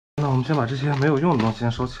们先把这些没有用的东西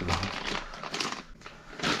先收起来。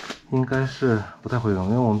应该是不太会用，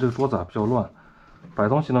因为我们这个桌子比较乱，摆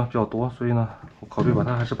东西呢比较多，所以呢，我考虑把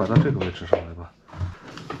它还是摆到这个位置上来吧。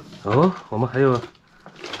哦，我们还有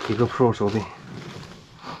一个 Pro 手柄，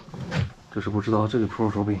就是不知道这个 Pro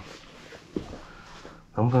手柄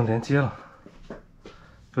能不能连接了。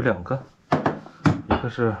有2个，一个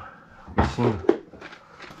是新的，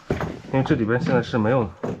因为这里边现在是没有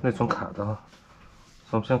内存卡的啊。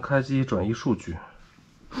我们先开机转移数据，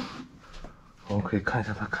我们可以看一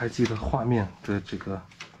下它开机的画面的这个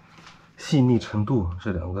细腻程度，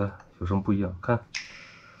这2个有什么不一样？看，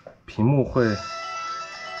屏幕会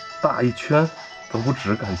大一圈都不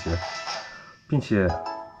止感觉，并且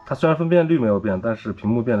它虽然分辨率没有变，但是屏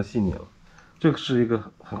幕变得细腻了，这个是一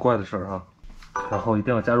个很怪的事儿啊。然后一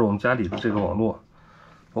定要加入我们家里的这个网络，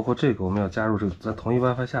包括这个我们要加入这个在同一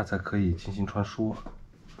WiFi 下才可以进行传输。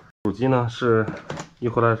手机呢是一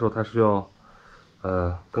回来的时候它是要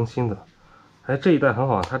更新的。哎，这一代很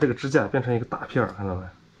好，它这个支架变成一个大片儿，看到没？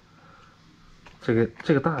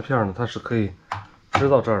这个大片呢，它是可以支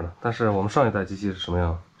到这儿的，但是我们上一代机器是什么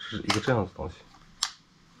样？是一个这样子的东西，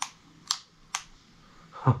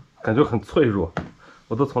感觉很脆弱，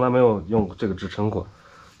我都从来没有用这个支撑过。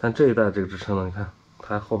但这一代这个支撑呢，你看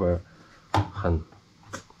它后边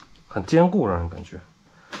很坚固，让人感觉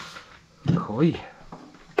可以。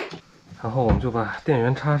然后我们就把电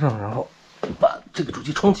源插上，然后把这个主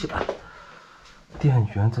机充起来。电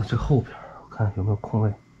源在这后边，我看有没有空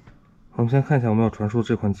位。我们先看一下我们要传输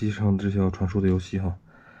这款机上这些要传输的游戏哈，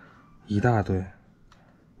一大堆，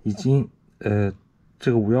已经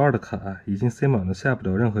这个512的卡已经塞满了，下不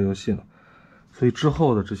了任何游戏了。所以之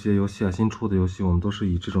后的这些游戏新出的游戏我们都是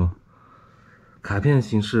以这种卡片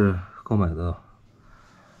形式购买的。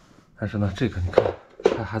但是呢，这个你看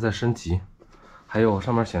它还在升级，还有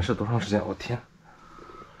上面显示多长时间？我天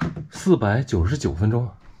，499分钟。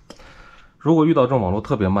如果遇到这种网络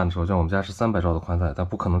特别慢的时候，像我们家是300兆的宽带，但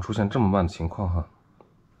不可能出现这么慢的情况哈。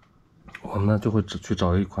我们呢就会去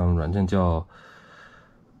找一款软件叫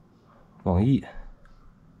网易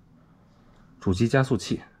主机加速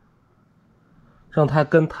器，让它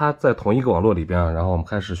跟它在同一个网络里边，然后我们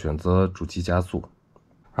开始选择主机加速。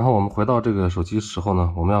然后我们回到这个手机时候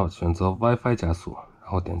呢，我们要选择 WiFi 加速，然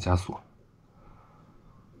后点加速。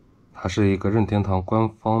它是一个任天堂官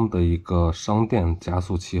方的一个商店加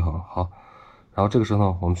速器哈。好。然后这个时候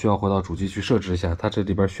呢，我们需要回到主机去设置一下，它这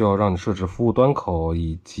里边需要让你设置服务端口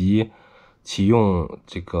以及启用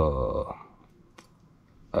这个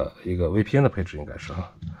一个 VPN 的配置，应该是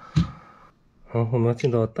哈。好，我们要进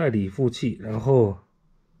到代理服务器，然后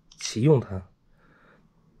启用它。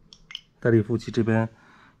代理服务器这边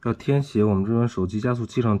要填写我们这款手机加速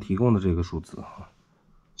器上提供的这个数字哈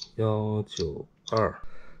，192，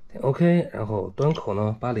点 OK， 然后端口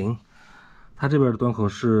呢80，它这边的端口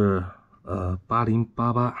是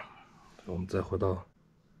8088，我们再回到，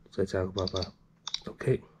再加个88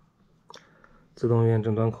 ，OK， 自动验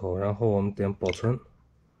证端口，然后我们点保存，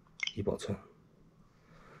已保存，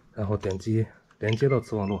然后点击连接到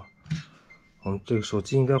此网络，我们这个手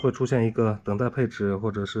机应该会出现一个等待配置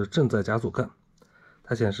或者是正在加速，看，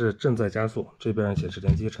它显示正在加速，这边显示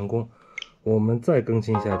连接成功，我们再更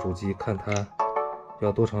新一下主机，看它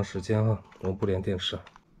要多长时间啊？我们不连电池，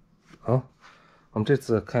好。我们这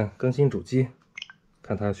次看更新主机，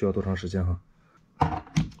看它需要多长时间哈。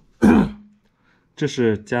这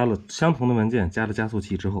是加了相同的文件，加了加速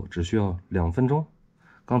器之后，只需要2分钟，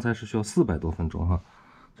刚才是需要400多分钟哈。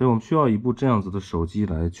所以我们需要一部这样子的手机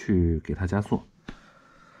来去给它加速。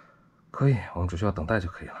可以，我们只需要等待就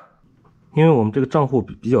可以了。因为我们这个账户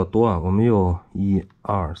比较多啊，我们有1、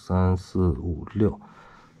2、3、4、5、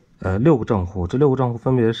6，6个账户，这6个账户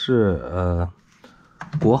分别是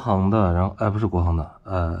国行的，然后不是国行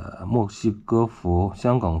的，墨西哥服、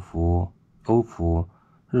香港服、欧服、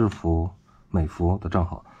日服、美服的账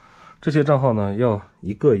号，这些账号呢要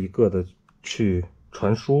一个一个的去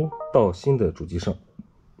传输到新的主机上。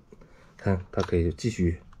看，它可以继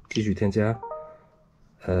续添加，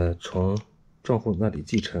从账户那里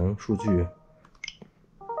继承数据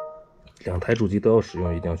，2台主机都要使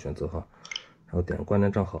用，一定要选择哈，然后点关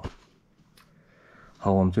联账号。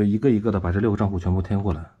好，我们就一个一个的把这6个账户全部填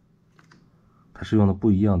过来。它是用的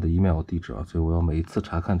不一样的 email 地址啊，所以我要每一次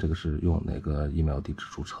查看这个是用哪个 email 地址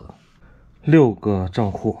注册的。6个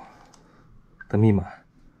账户的密码，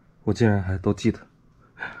我竟然还都记得，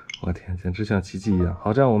我天，简直像奇迹一样。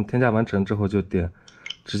好，这样我们添加完成之后就点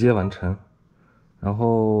直接完成。然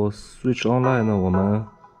后 Switch Online 呢，我们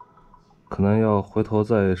可能要回头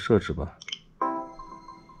再设置吧。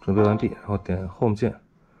准备完毕，然后点 Home 键，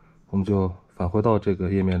我们就返回到这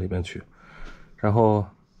个页面里边去，然后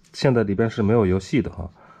现在里边是没有游戏的哈，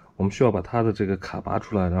我们需要把它的这个卡拔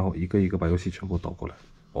出来，然后一个一个把游戏全部导过来。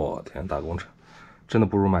我天，大工程，真的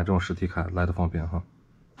不如买这种实体卡来的方便哈。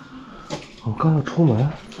我刚要出门，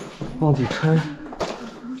忘记拆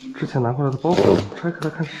之前拿回来的包裹，拆开来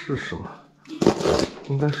看是什么，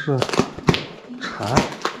应该是茶，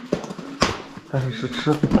但是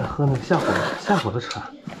是喝那个下火的茶，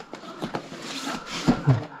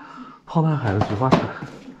炮弹海的菊花茶。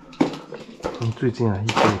最近啊，一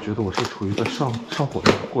直我觉得我是处于在上火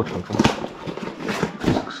的过程中。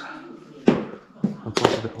这个是，还包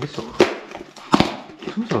了2个小盒，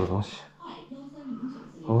这么小的东西。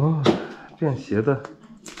哦，便携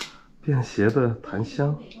的檀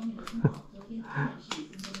香，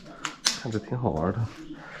看着挺好玩的。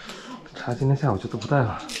茶今天下午就都不带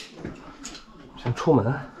了，先出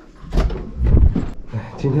门。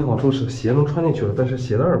哎，今天好处是鞋能穿进去了，但是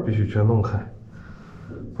鞋带必须全弄开，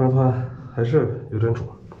不然的话还是有点肿，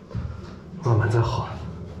慢慢再好。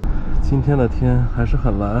今天的天还是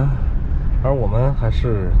很蓝，而我们还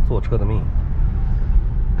是坐车的命，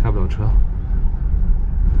开不了车。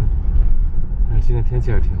但是今天天气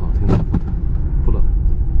还是挺好，挺暖和的，不冷。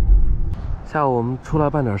下午我们出来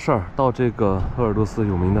办点事儿，到这个鄂尔多斯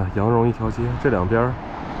有名的羊绒一条街，这两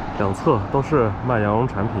侧都是卖羊绒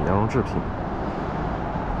产品、羊绒制品。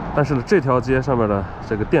但是呢，这条街上面的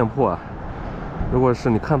这个店铺啊，如果是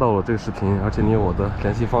你看到了这个视频，而且你有我的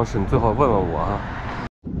联系方式，你最好问问我啊。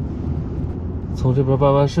从这边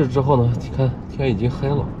办完事之后呢，你看天已经黑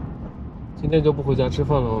了。今天就不回家吃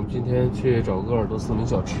饭了，我们今天去找鄂尔多斯名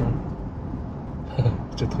小吃。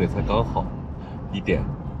这腿才刚好1点，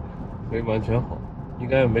没完全好，应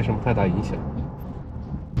该没什么太大影响。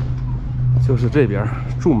就是这边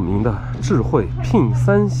著名的智慧聘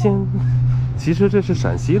三鲜，其实这是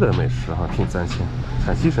陕西的美食哈，聘三鲜，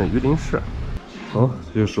陕西省榆林市。好，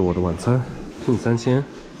这就是我的晚餐，聘三鲜。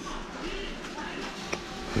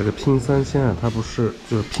这个拼三鲜啊，它不是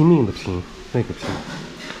就是拼命的拼，那个拼，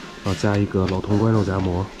然后加一个老潼关肉夹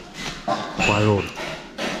馍，花肉的，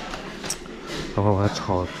然后我还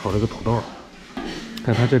炒这个土豆，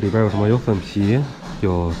看它这里边有什么，有粉皮，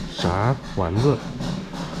有炸丸子，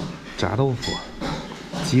炸豆腐，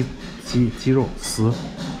鸡肉丝，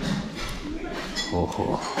哦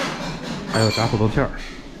吼，还有炸土豆片儿，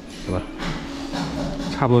对吧？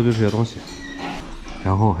差不多就这些东西，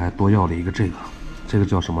然后还多要了一个这个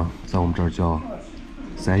叫什么？在我们这儿叫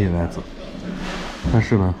三叶丸子，但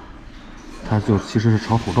是呢，它就其实是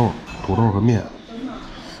炒土豆和面，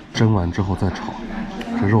蒸完之后再炒，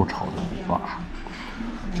是肉炒的。哇，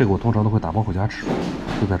这个我通常都会打包回家吃，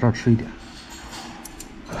就在这儿吃一点，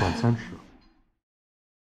晚餐吃。